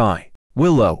on the sigh.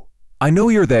 Willow, I know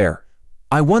you're there.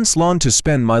 I once longed to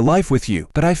spend my life with you,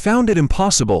 but I found it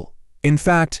impossible. In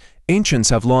fact,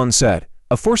 ancients have long said,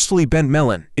 a forcefully bent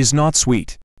melon is not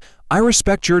sweet. I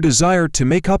respect your desire to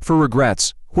make up for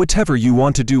regrets. Whatever you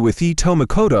want to do with Ito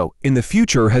Makoto in the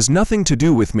future has nothing to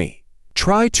do with me.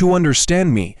 Try to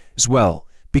understand me as well,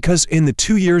 because in the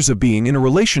 2 years of being in a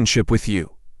relationship with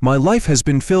you, my life has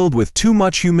been filled with too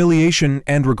much humiliation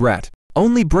and regret.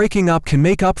 Only breaking up can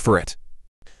make up for it.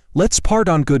 Let's part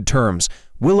on good terms,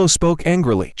 Willow spoke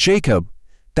angrily. Jacob,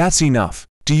 that's enough.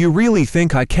 Do you really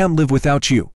think I can't live without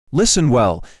you? Listen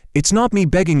well, it's not me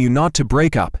begging you not to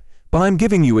break up, but I'm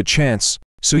giving you a chance,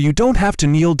 so you don't have to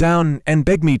kneel down and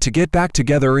beg me to get back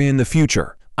together in the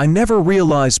future. I never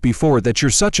realized before that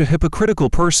you're such a hypocritical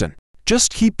person.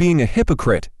 Just keep being a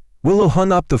hypocrite. Willow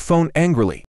hung up the phone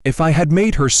angrily. If I had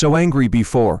made her so angry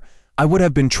before, I would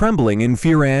have been trembling in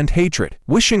fear and hatred,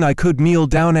 wishing I could kneel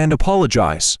down and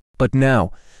apologize. But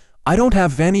now, I don't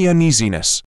have any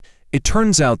uneasiness. It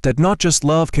turns out that not just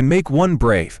love can make one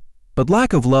brave, but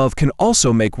lack of love can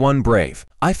also make one brave.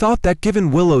 I thought that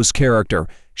given Willow's character,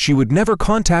 she would never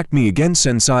contact me again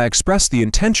since I expressed the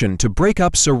intention to break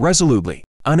up so resolutely.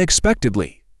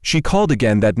 Unexpectedly, she called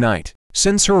again that night.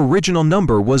 Since her original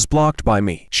number was blocked by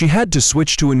me, she had to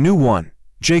switch to a new one.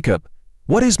 Jacob,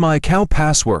 what is my account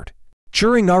password?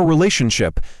 During our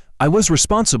relationship, I was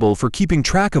responsible for keeping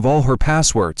track of all her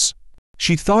passwords.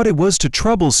 She thought it was too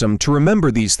troublesome to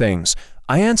remember these things.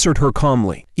 I answered her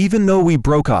calmly. Even though we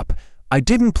broke up, I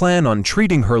didn't plan on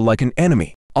treating her like an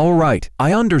enemy. All right,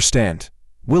 I understand.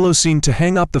 Willow seemed to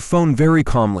hang up the phone very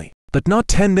calmly. But not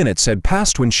 10 minutes had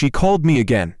passed when she called me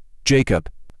again. Jacob,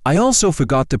 I also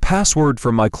forgot the password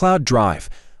for my cloud drive.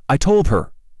 I told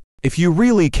her, if you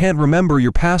really can't remember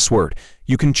your password,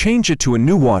 you can change it to a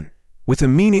new one, with a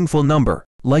meaningful number,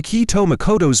 like Ito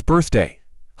Makoto's birthday,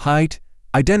 height,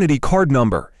 identity card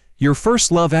number, your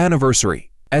first love anniversary,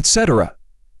 etc.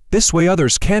 This way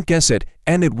others can't guess it,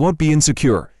 and it won't be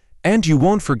insecure, and you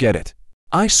won't forget it.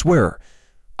 I swear.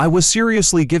 I was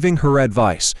seriously giving her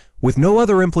advice, with no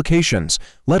other implications,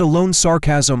 let alone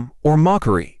sarcasm or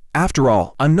mockery. After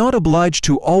all, I'm not obliged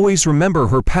to always remember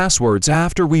her passwords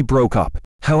after we broke up.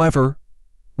 However,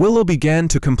 Willow began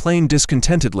to complain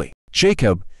discontentedly.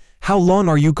 Jacob, how long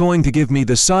are you going to give me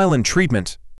the silent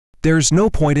treatment? There's no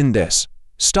point in this.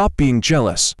 Stop being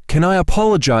jealous. Can I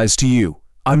apologize to you?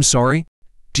 I'm sorry.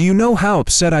 Do you know how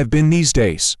upset I've been these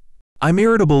days? I'm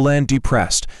irritable and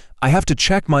depressed. I have to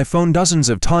check my phone dozens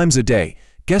of times a day,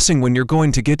 guessing when you're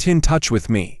going to get in touch with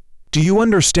me. Do you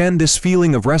understand this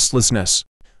feeling of restlessness?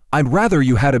 I'd rather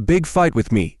you had a big fight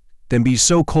with me than be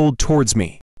so cold towards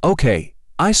me. Okay,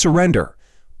 I surrender.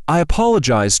 I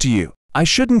apologize to you. I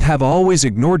shouldn't have always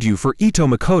ignored you for Ito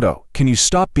Makoto. Can you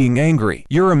stop being angry?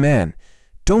 You're a man.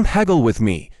 Don't haggle with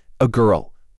me, a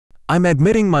girl. I'm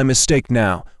admitting my mistake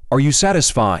now. Are you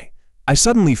satisfied? I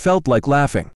suddenly felt like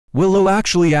laughing. Willow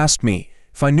actually asked me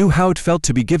if I knew how it felt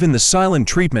to be given the silent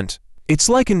treatment. It's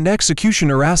like an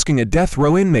executioner asking a death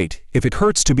row inmate if it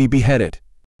hurts to be beheaded.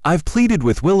 I've pleaded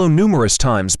with Willow numerous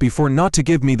times before not to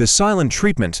give me the silent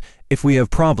treatment if we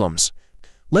have problems.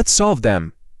 Let's solve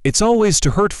them. It's always too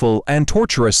hurtful and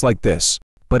torturous like this.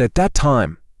 But at that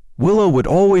time, Willow would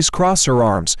always cross her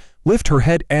arms, lift her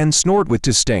head and snort with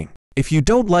disdain. If you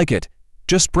don't like it,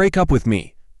 just break up with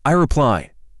me, I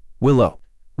replied. Willow,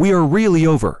 we are really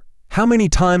over. How many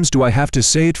times do I have to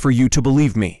say it for you to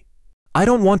believe me? I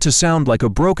don't want to sound like a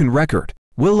broken record.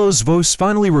 Willow's voice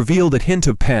finally revealed a hint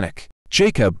of panic.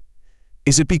 Jacob,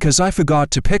 is it because I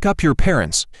forgot to pick up your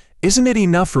parents? Isn't it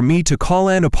enough for me to call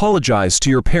and apologize to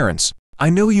your parents? I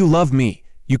know you love me.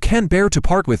 You can't bear to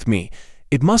part with me.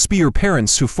 It must be your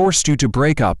parents who forced you to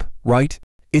break up, right?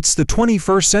 It's the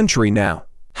 21st century now.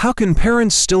 How can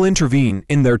parents still intervene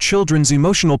in their children's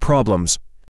emotional problems?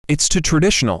 It's too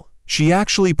traditional. She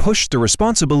actually pushed the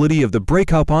responsibility of the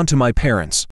breakup onto my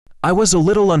parents. I was a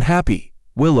little unhappy.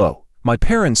 Willow, my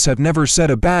parents have never said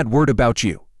a bad word about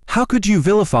you. How could you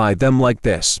vilify them like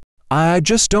this? I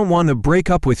just don't want to break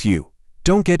up with you.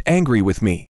 Don't get angry with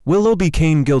me. Willow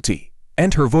became guilty,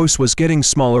 and her voice was getting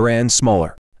smaller and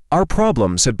smaller. Our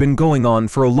problems have been going on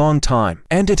for a long time,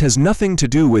 and it has nothing to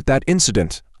do with that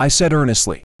incident, I said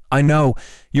earnestly. I know,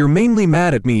 you're mainly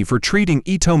mad at me for treating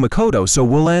Ito Makoto so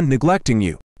well and neglecting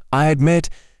you. I admit,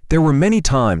 there were many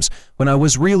times when I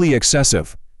was really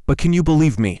excessive, but can you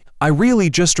believe me? I really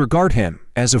just regard him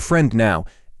as a friend now,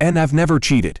 and I've never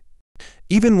cheated.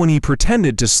 Even when he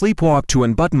pretended to sleepwalk to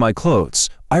unbutton my clothes,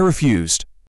 I refused.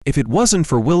 If it wasn't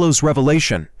for Willow's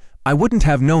revelation, I wouldn't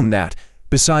have known that,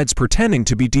 besides pretending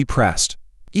to be depressed.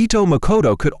 Ito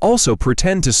Makoto could also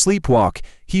pretend to sleepwalk.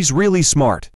 He's really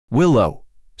smart. Willow,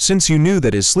 since you knew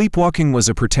that his sleepwalking was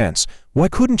a pretense, why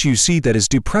couldn't you see that his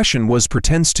depression was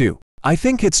pretense too? I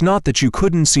think it's not that you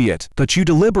couldn't see it, but you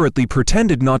deliberately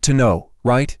pretended not to know,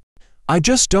 right? I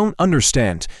just don't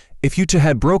understand. If you two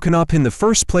had broken up in the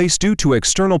first place due to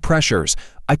external pressures,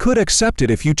 I could accept it.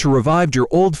 If you two revived your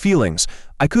old feelings,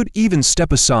 I could even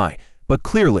step aside, but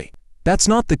clearly, that's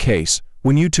not the case.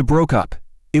 When you two broke up,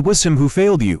 it was him who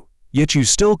failed you, yet you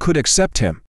still could accept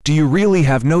him. Do you really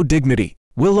have no dignity?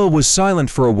 Willow was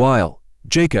silent for a while.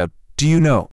 Jacob, do you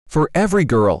know, for every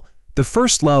girl, the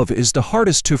first love is the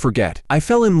hardest to forget. I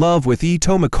fell in love with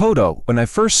Ito Makoto when I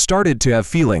first started to have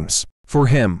feelings for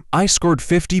him. I scored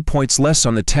 50 points less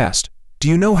on the test. Do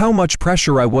you know how much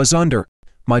pressure I was under?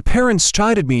 My parents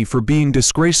chided me for being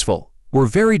disgraceful, were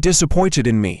very disappointed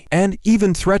in me, and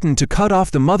even threatened to cut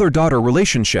off the mother-daughter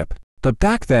relationship. But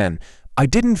back then, I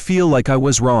didn't feel like I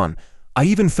was wrong. I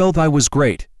even felt I was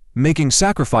great, making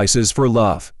sacrifices for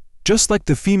love. Just like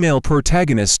the female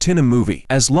protagonist in a movie.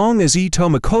 As long as Ito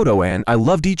Makoto and I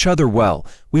loved each other well,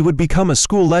 we would become a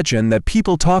school legend that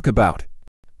people talk about.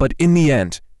 But in the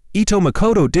end, Ito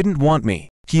Makoto didn't want me.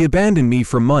 He abandoned me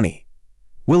for money.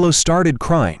 Willow started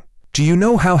crying. Do you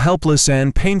know how helpless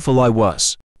and painful I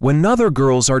was? When other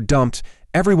girls are dumped,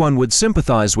 everyone would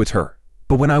sympathize with her.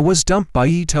 But when I was dumped by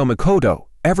Ito Makoto,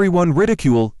 everyone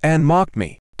ridiculed and mocked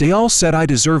me. They all said I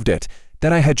deserved it,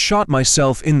 that I had shot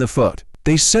myself in the foot.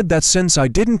 They said that since I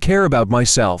didn't care about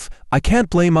myself, I can't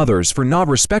blame others for not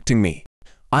respecting me.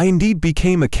 I indeed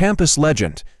became a campus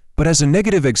legend, but as a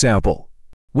negative example.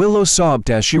 Willow sobbed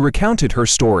as she recounted her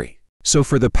story. So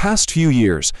for the past few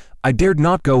years, I dared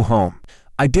not go home.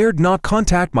 I dared not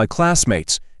contact my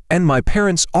classmates, and my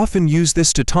parents often used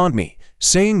this to taunt me,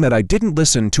 saying that I didn't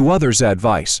listen to others'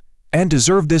 advice, and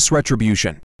deserved this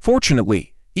retribution.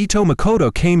 Fortunately, Ito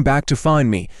Makoto came back to find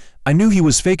me. I knew he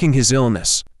was faking his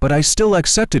illness, but I still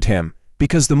accepted him,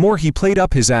 because the more he played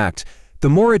up his act, the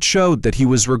more it showed that he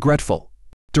was regretful.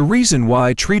 The reason why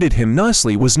I treated him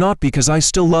nicely was not because I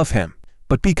still love him,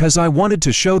 but because I wanted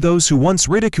to show those who once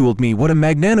ridiculed me what a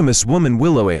magnanimous woman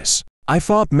Willow is. I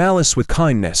fought malice with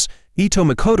kindness. Ito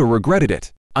Makoto regretted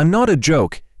it. I'm not a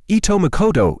joke. Ito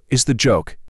Makoto is the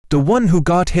joke. The one who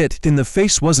got hit in the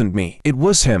face wasn't me. It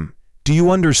was him. Do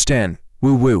you understand?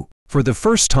 Woo-woo. For the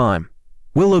first time,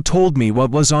 Willow told me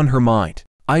what was on her mind.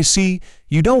 I see,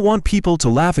 you don't want people to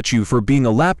laugh at you for being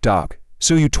a lapdog,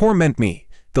 so you torment me,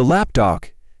 the lapdog,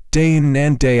 day in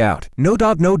and day out. No,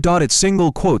 it's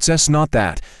single quotes, s not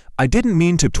that. I didn't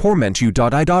mean to torment you.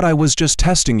 I was just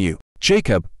testing you.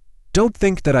 Jacob, don't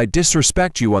think that I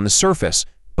disrespect you on the surface,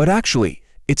 but actually,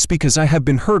 it's because I have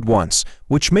been hurt once,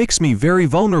 which makes me very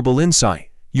vulnerable inside.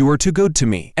 You are too good to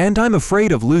me, and I'm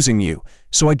afraid of losing you,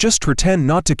 so I just pretend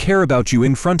not to care about you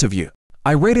in front of you.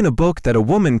 I read in a book that a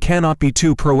woman cannot be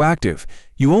too proactive.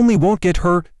 You only won't get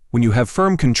hurt when you have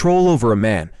firm control over a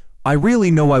man. I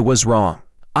really know I was wrong.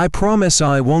 I promise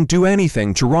I won't do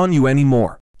anything to wrong you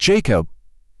anymore. Jacob,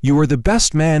 you are the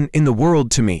best man in the world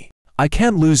to me. I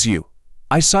can't lose you.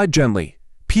 I sighed gently.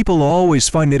 People always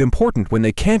find it important when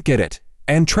they can't get it,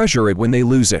 and treasure it when they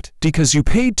lose it. Because you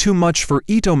paid too much for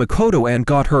Ito Makoto and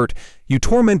got hurt, you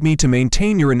torment me to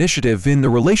maintain your initiative in the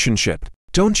relationship.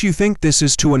 Don't you think this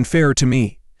is too unfair to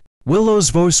me?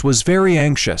 Willow's voice was very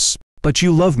anxious. But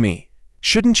you love me.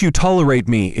 Shouldn't you tolerate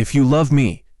me if you love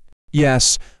me?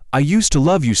 Yes, I used to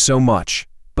love you so much,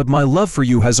 but my love for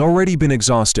you has already been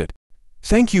exhausted.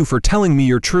 Thank you for telling me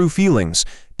your true feelings.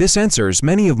 This answers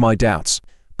many of my doubts,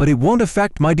 but it won't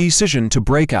affect my decision to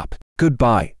break up.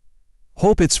 Goodbye.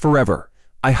 Hope it's forever.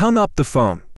 I hung up the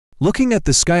phone. Looking at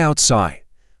the sky outside,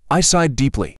 I sighed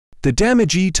deeply. The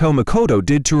damage Ito Makoto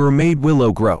did to her made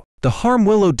Willow grow. The harm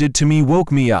Willow did to me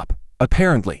woke me up.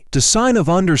 Apparently, the sign of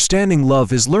understanding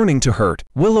love is learning to hurt.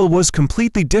 Willow was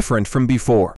completely different from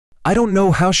before. I don't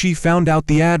know how she found out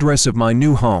the address of my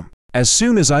new home. As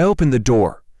soon as I opened the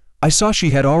door, I saw she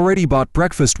had already bought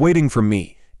breakfast waiting for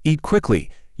me. Eat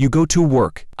quickly, you go to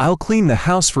work. I'll clean the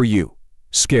house for you.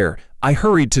 Scared, I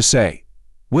hurried to say,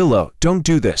 Willow, don't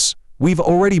do this. We've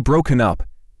already broken up.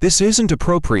 This isn't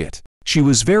appropriate. She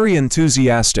was very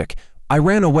enthusiastic. I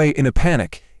ran away in a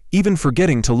panic, even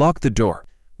forgetting to lock the door.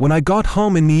 When I got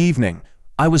home in the evening,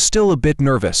 I was still a bit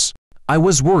nervous. I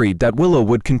was worried that Willow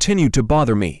would continue to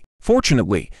bother me.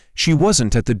 Fortunately, she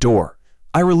wasn't at the door.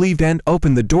 I relieved and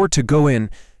opened the door to go in.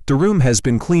 The room has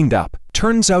been cleaned up.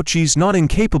 Turns out she's not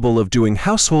incapable of doing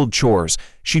household chores.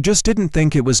 She just didn't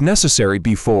think it was necessary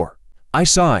before. I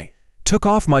sighed, took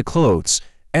off my clothes,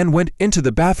 and went into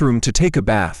the bathroom to take a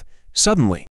bath.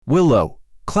 Suddenly, Willow,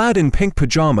 clad in pink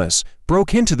pajamas,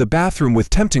 broke into the bathroom with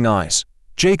tempting eyes.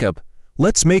 "Jacob,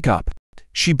 let's make up."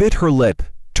 She bit her lip.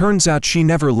 Turns out she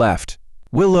never left.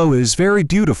 "Willow is very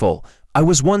beautiful. I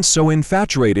was once so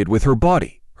infatuated with her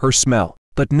body, her smell.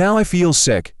 But now I feel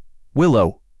sick.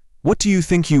 Willow, what do you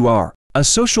think you are? A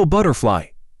social butterfly?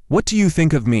 What do you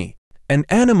think of me? An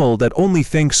animal that only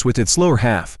thinks with its lower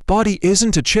half. Body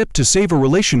isn't a chip to save a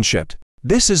relationship.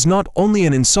 This is not only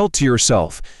an insult to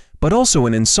yourself, but also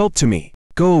an insult to me.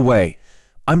 Go away.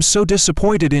 I'm so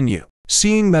disappointed in you."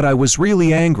 Seeing that I was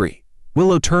really angry,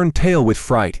 Willow turned pale with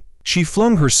fright. She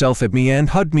flung herself at me and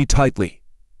hugged me tightly.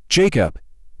 "Jacob,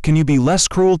 can you be less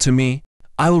cruel to me?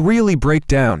 I'll really break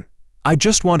down. I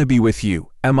just want to be with you,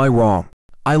 am I wrong?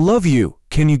 I love you,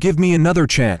 can you give me another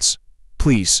chance?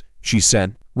 Please," she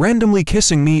said, randomly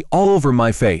kissing me all over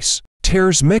my face.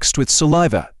 Tears mixed with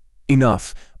saliva.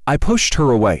 "Enough." I pushed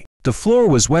her away. The floor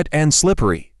was wet and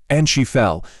slippery, and she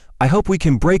fell. "I hope we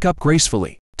can break up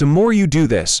gracefully. The more you do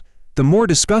this, the more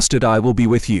disgusted I will be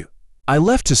with you." I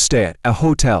left to stay at a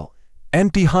hotel,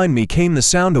 and behind me came the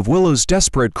sound of Willow's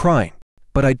desperate crying.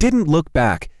 But I didn't look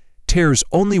back. Tears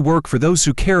only work for those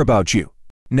who care about you.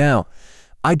 Now,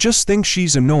 I just think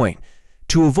she's annoying.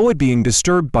 To avoid being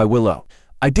disturbed by Willow,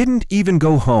 I didn't even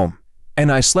go home,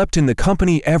 and I slept in the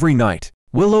company every night.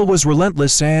 Willow was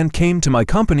relentless and came to my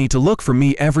company to look for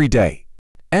me every day.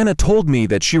 Anna told me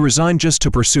that she resigned just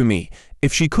to pursue me.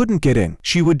 If she couldn't get in,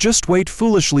 she would just wait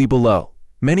foolishly below.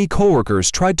 Many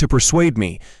coworkers tried to persuade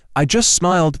me. I just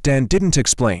smiled and didn't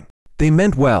explain. They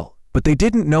meant well, but they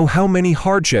didn't know how many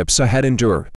hardships I had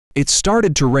endured. It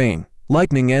started to rain,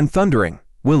 lightning and thundering.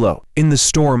 Willow, in the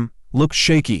storm, looked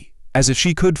shaky, as if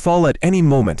she could fall at any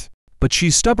moment. But she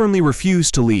stubbornly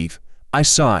refused to leave. I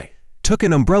sighed, took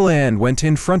an umbrella and went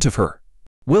in front of her.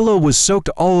 Willow was soaked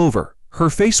all over. Her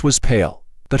face was pale,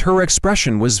 but her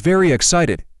expression was very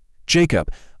excited. "Jacob,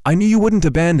 I knew you wouldn't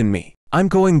abandon me. I'm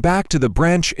going back to the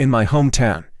branch in my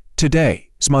hometown.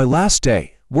 Today's my last day.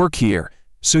 Work here,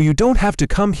 so you don't have to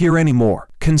come here anymore.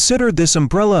 Consider this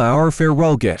umbrella our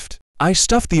farewell gift." I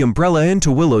stuffed the umbrella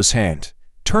into Willow's hand,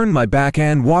 turned my back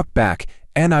and walked back,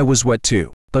 and I was wet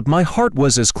too. But my heart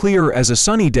was as clear as a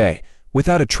sunny day,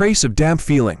 without a trace of damp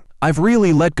feeling. "I've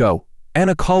really let go."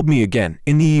 Anna called me again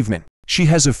in the evening. "She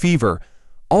has a fever,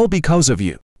 all because of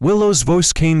you." Willow's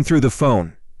voice came through the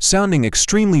phone, sounding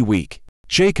extremely weak.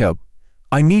 "Jacob,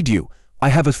 I need you. I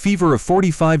have a fever of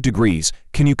 45 degrees.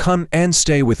 Can you come and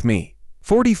stay with me?"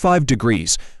 45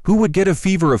 degrees? Who would get a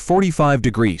fever of 45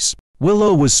 degrees?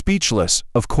 Willow was speechless.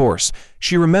 Of course,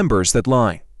 she remembers that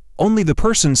line. Only the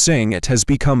person saying it has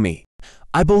become me.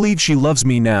 I believe she loves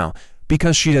me now,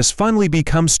 because she has finally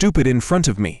become stupid in front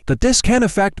of me. But this can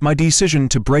affect my decision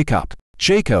to break up.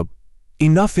 "Jacob,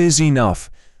 enough is enough.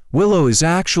 Willow is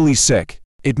actually sick.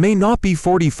 It may not be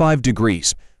 45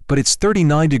 degrees, but it's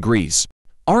 39 degrees.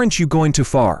 Aren't you going too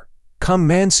far?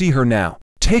 Come and see her now.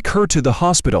 Take her to the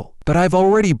hospital." "But I've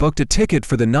already booked a ticket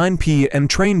for the 9 p.m.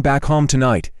 train back home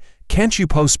tonight. Can't you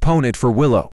postpone it for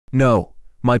Willow?" "No.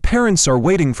 My parents are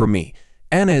waiting for me."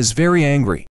 Anna is very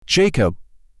angry. "Jacob,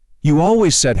 you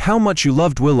always said how much you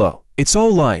loved Willow. It's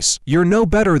all lies. You're no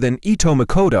better than Ito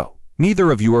Makoto.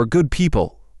 Neither of you are good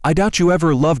people. I doubt you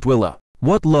ever loved Willow."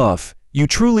 "What love? You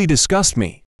truly disgust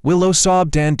me." Willow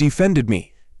sobbed and defended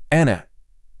me. "Anna,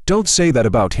 don't say that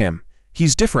about him.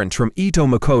 He's different from Ito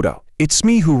Makoto. It's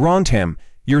me who wronged him.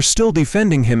 You're still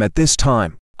defending him at this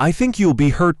time. I think you'll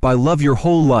be hurt by love your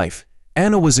whole life."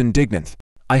 Anna was indignant.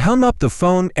 I hung up the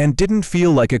phone and didn't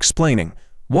feel like explaining.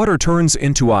 Water turns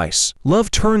into ice.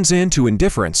 Love turns into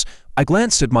indifference. I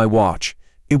glanced at my watch.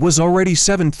 It was already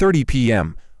 7:30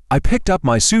 p.m. I picked up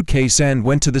my suitcase and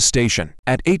went to the station.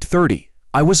 At 8:30,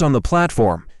 I was on the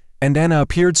platform, and Anna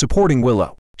appeared supporting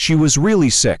Willow. She was really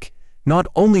sick. Not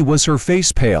only was her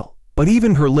face pale, but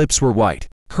even her lips were white.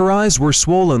 Her eyes were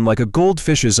swollen like a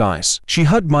goldfish's eyes. She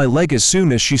hugged my leg as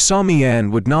soon as she saw me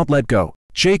and would not let go.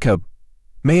 "Jacob,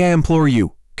 may I implore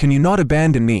you, can you not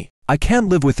abandon me? I can't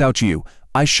live without you."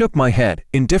 I shook my head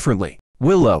indifferently.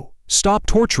 "Willow, stop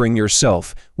torturing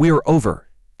yourself. We are over."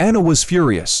 Anna was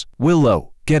furious.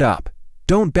 "Willow, get up.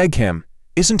 Don't beg him.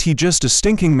 Isn't he just a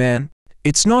stinking man?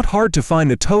 It's not hard to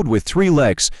find a toad with 3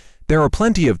 legs. There are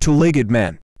plenty of 2-legged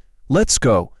men. Let's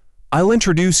go. I'll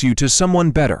introduce you to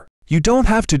someone better. You don't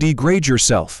have to degrade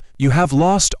yourself. You have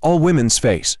lost all women's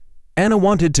face." Anna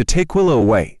wanted to take Willow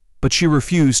away, but she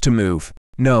refused to move.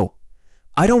 "No.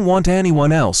 I don't want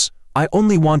anyone else. I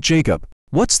only want Jacob.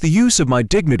 What's the use of my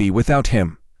dignity without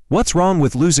him? What's wrong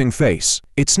with losing face?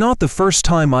 It's not the first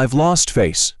time I've lost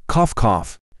face." Cough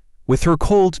cough. With her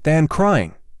cold and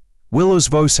crying, Willow's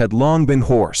voice had long been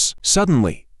hoarse.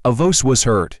 Suddenly, a voice was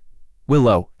heard.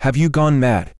 Willow, have you gone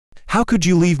mad? How could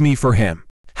you leave me for him?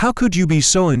 How could you be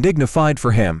so undignified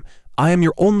for him? I am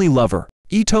your only lover.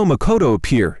 Ito Makoto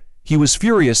appeared. He was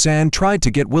furious and tried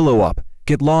to get Willow up.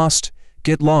 Get lost.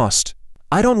 Get lost.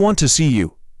 I don't want to see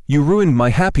you. You ruined my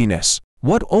happiness.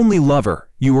 What only lover?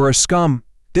 You were a scum.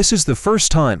 This is the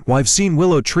first time I've seen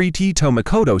Willow treat Ito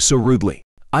Makoto so rudely.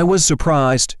 I was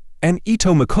surprised, and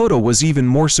Ito Makoto was even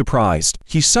more surprised.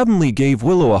 He suddenly gave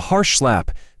Willow a harsh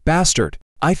slap. Bastard.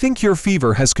 I think your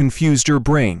fever has confused your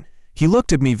brain. He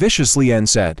looked at me viciously and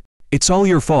said, It's all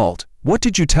your fault. What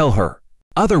did you tell her?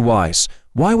 Otherwise,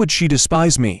 why would she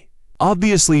despise me?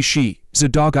 Obviously she's a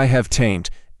dog I have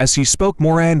tamed. As he spoke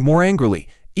more and more angrily,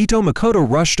 Ito Makoto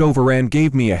rushed over and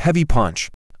gave me a heavy punch.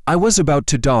 I was about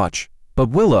to dodge, but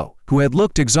Willow, who had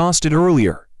looked exhausted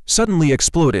earlier, suddenly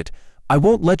exploded. I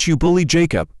won't let you bully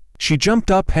Jacob. She jumped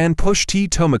up and pushed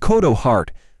Ito Makoto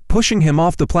hard, pushing him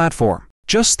off the platform.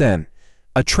 Just then,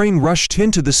 a train rushed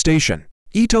into the station.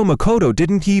 Ito Makoto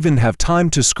didn't even have time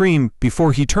to scream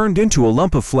before he turned into a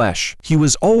lump of flesh. He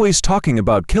was always talking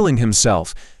about killing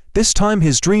himself. This time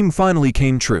his dream finally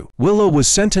came true. Willow was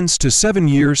sentenced to 7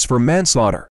 years for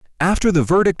manslaughter. After the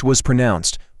verdict was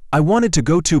pronounced, I wanted to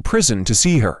go to prison to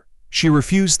see her. She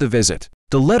refused the visit.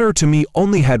 The letter to me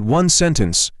only had one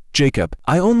sentence. Jacob,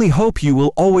 I only hope you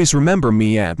will always remember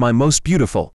me as my most beautiful.